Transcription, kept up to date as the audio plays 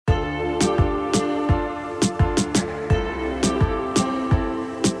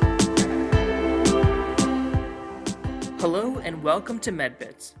and welcome to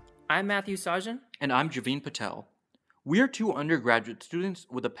MedBits. I'm Matthew Sajan. And I'm Javeen Patel. We are two undergraduate students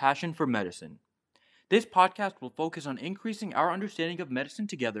with a passion for medicine. This podcast will focus on increasing our understanding of medicine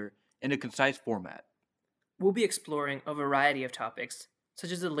together in a concise format. We'll be exploring a variety of topics,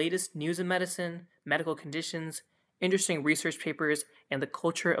 such as the latest news in medicine, medical conditions, interesting research papers, and the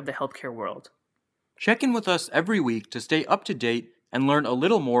culture of the healthcare world. Check in with us every week to stay up to date and learn a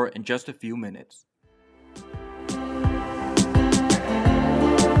little more in just a few minutes.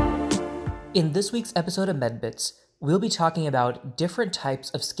 In this week's episode of MedBits, we'll be talking about different types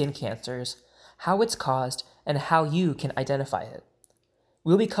of skin cancers, how it's caused, and how you can identify it.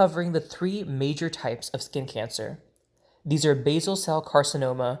 We'll be covering the three major types of skin cancer. These are basal cell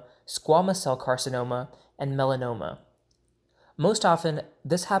carcinoma, squamous cell carcinoma, and melanoma. Most often,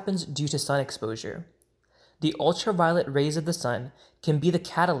 this happens due to sun exposure. The ultraviolet rays of the sun can be the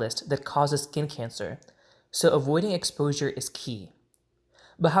catalyst that causes skin cancer, so avoiding exposure is key.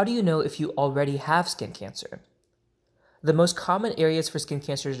 But how do you know if you already have skin cancer? The most common areas for skin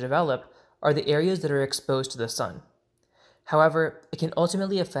cancer to develop are the areas that are exposed to the sun. However, it can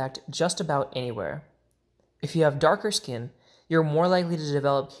ultimately affect just about anywhere. If you have darker skin, you're more likely to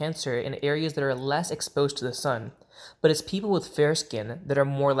develop cancer in areas that are less exposed to the sun, but it's people with fair skin that are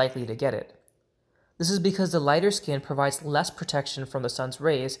more likely to get it. This is because the lighter skin provides less protection from the sun's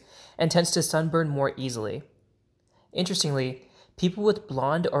rays and tends to sunburn more easily. Interestingly, people with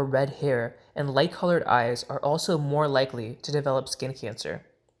blonde or red hair and light-colored eyes are also more likely to develop skin cancer.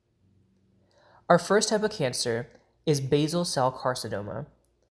 Our first type of cancer is basal cell carcinoma.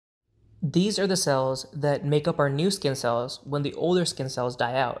 These are the cells that make up our new skin cells when the older skin cells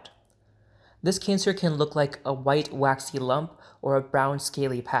die out. This cancer can look like a white waxy lump or a brown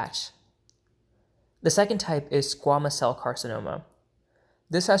scaly patch. The second type is squamous cell carcinoma.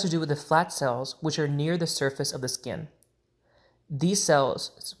 This has to do with the flat cells which are near the surface of the skin. These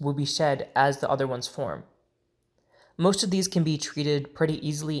cells will be shed as the other ones form. Most of these can be treated pretty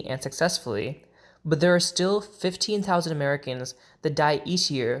easily and successfully, but there are still 15,000 Americans that die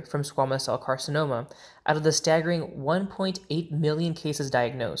each year from squamous cell carcinoma out of the staggering 1.8 million cases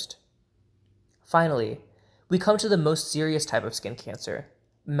diagnosed. Finally, we come to the most serious type of skin cancer,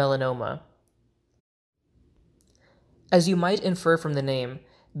 melanoma. As you might infer from the name,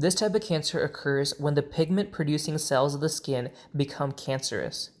 this type of cancer occurs when the pigment-producing cells of the skin become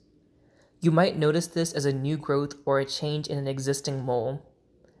cancerous. You might notice this as a new growth or a change in an existing mole.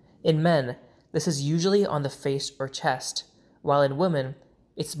 In men, this is usually on the face or chest, while in women,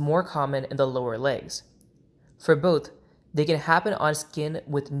 it's more common in the lower legs. For both, they can happen on skin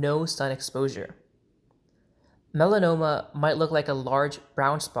with no sun exposure. Melanoma might look like a large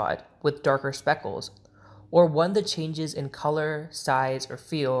brown spot with darker speckles, or one that changes in color, size, or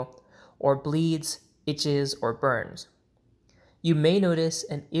feel, or bleeds, itches, or burns. You may notice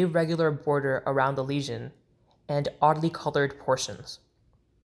an irregular border around the lesion and oddly colored portions.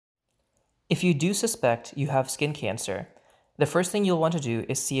 If you do suspect you have skin cancer, the first thing you'll want to do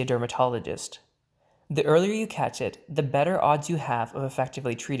is see a dermatologist. The earlier you catch it, the better odds you have of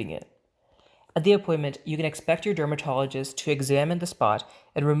effectively treating it. At the appointment, you can expect your dermatologist to examine the spot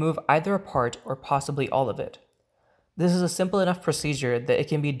and remove either a part or possibly all of it. This is a simple enough procedure that it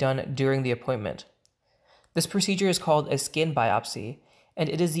can be done during the appointment. This procedure is called a skin biopsy, and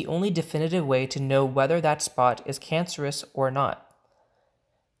it is the only definitive way to know whether that spot is cancerous or not.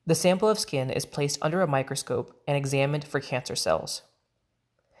 The sample of skin is placed under a microscope and examined for cancer cells.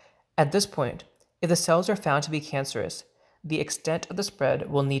 At this point, if the cells are found to be cancerous, the extent of the spread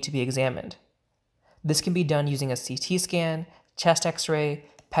will need to be examined. This can be done using a CT scan, chest x-ray,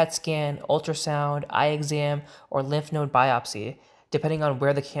 PET scan, ultrasound, eye exam, or lymph node biopsy, depending on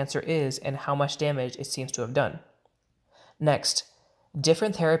where the cancer is and how much damage it seems to have done. Next,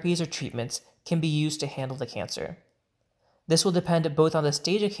 different therapies or treatments can be used to handle the cancer. This will depend both on the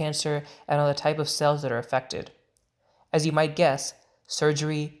stage of cancer and on the type of cells that are affected. As you might guess,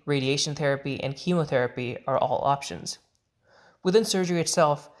 surgery, radiation therapy, and chemotherapy are all options. Within surgery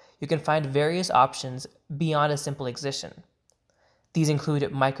itself, you can find various options beyond a simple excision. These include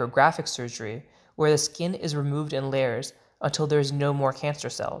micrographic surgery, where the skin is removed in layers until there is no more cancer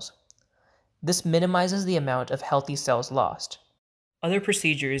cells. This minimizes the amount of healthy cells lost. Other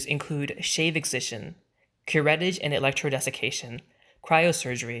procedures include shave excision, curettage and electrodesiccation,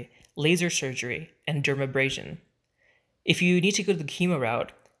 cryosurgery, laser surgery, and dermabrasion. If you need to go the chemo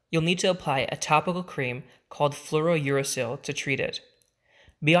route, you'll need to apply a topical cream called fluorouracil to treat it.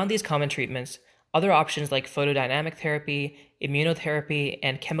 Beyond these common treatments, other options like photodynamic therapy, immunotherapy,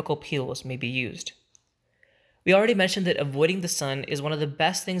 and chemical peels may be used. We already mentioned that avoiding the sun is one of the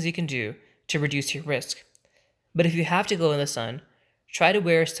best things you can do to reduce your risk. But if you have to go in the sun, try to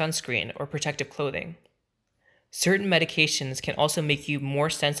wear sunscreen or protective clothing. Certain medications can also make you more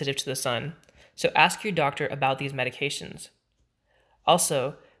sensitive to the sun, so ask your doctor about these medications.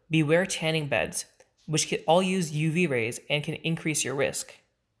 Also, beware tanning beds, which can all use UV rays and can increase your risk.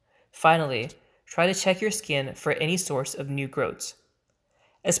 Finally, try to check your skin for any source of new growths.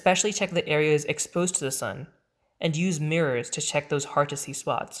 Especially check the areas exposed to the sun, and use mirrors to check those hard to see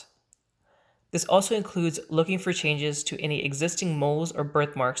spots. This also includes looking for changes to any existing moles or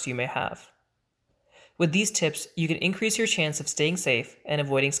birthmarks you may have. With these tips, you can increase your chance of staying safe and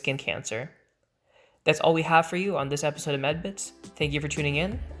avoiding skin cancer. That's all we have for you on this episode of MedBits. Thank you for tuning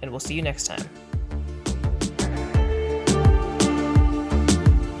in, and we'll see you next time.